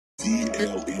Lately,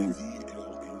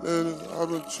 I've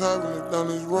been traveling down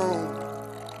this road.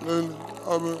 Lately,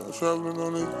 I've been traveling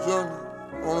on this journey,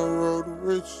 on the road to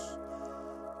riches.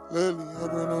 Lately, I've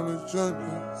been on this journey,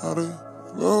 how they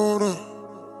load up.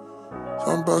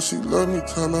 Talking about she love me,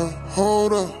 tell her,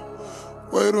 hold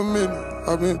up. Wait a minute,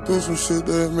 I've been through some shit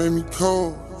that made me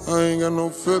cold. I ain't got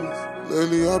no feelings.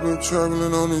 Lately, I've been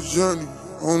traveling on this journey,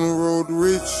 on the road to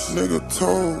riches. Nigga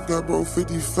told, got bro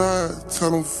 55,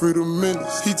 tell him free the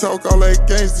minutes. He talk all that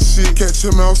gangsta shit, catch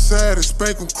him outside and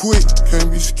spank him quick.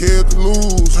 Can't be scared to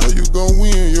lose, how you gon'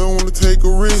 win? You don't wanna take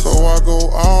a risk, so I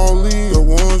go all in. The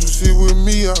ones you see with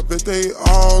me, I bet they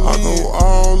all in. I go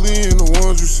all in, the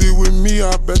ones you see with me,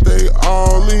 I bet they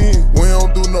all in. We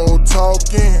don't do no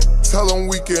talking, tell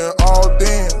them we can all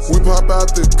dance. We pop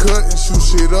out the cut and shoot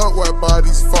shit up while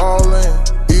bodies falling.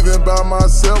 Even by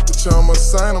myself, bitch, I'm a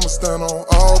saint, I'ma stand on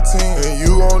all teams. And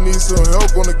you gon' need some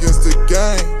help going against the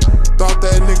game. Thought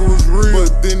that nigga was real, but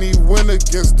then he went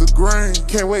against the grain.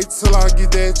 Can't wait till I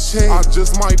get that check, I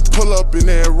just might pull up in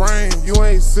that rain. You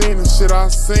ain't seen the shit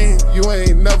I seen, you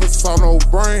ain't never saw no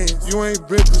brains. You ain't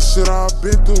been through shit I've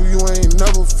been through, you ain't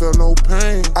never felt no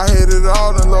pain. I hit it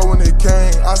all and low when it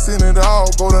came, I seen it all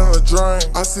go down the drain.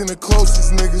 I seen the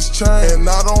closest niggas change, and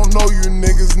I don't know you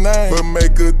niggas' name, but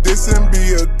make a diss and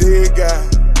be a dead guy.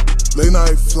 Late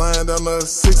night flying down the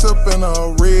 6 up in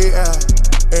a red eye.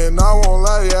 And I won't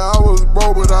lie, yeah, I was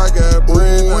broke, but I got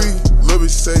bread. Lil'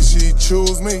 bitch say she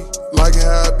choose me, like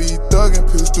how I be thuggin',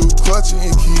 pistol clutching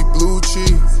and keep blue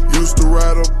cheese. Used to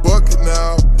ride a bucket,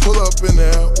 now pull up in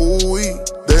that Oowwwee.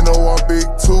 They know I'm big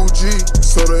 2G,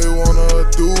 so they wanna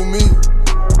do me.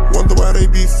 Wonder why they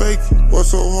be faking,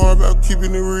 what's so hard about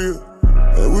keeping it real?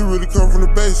 And we really come from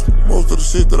the basement. Most of the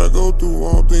shit that I go through,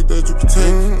 I don't think that you can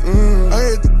take. I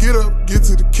had to get up, get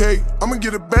to the cake. I'ma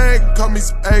get a bag and cut me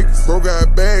some acres. Bro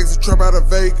got bags to trap out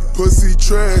of Vegas. Pussy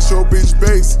trash, your bitch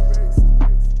basic.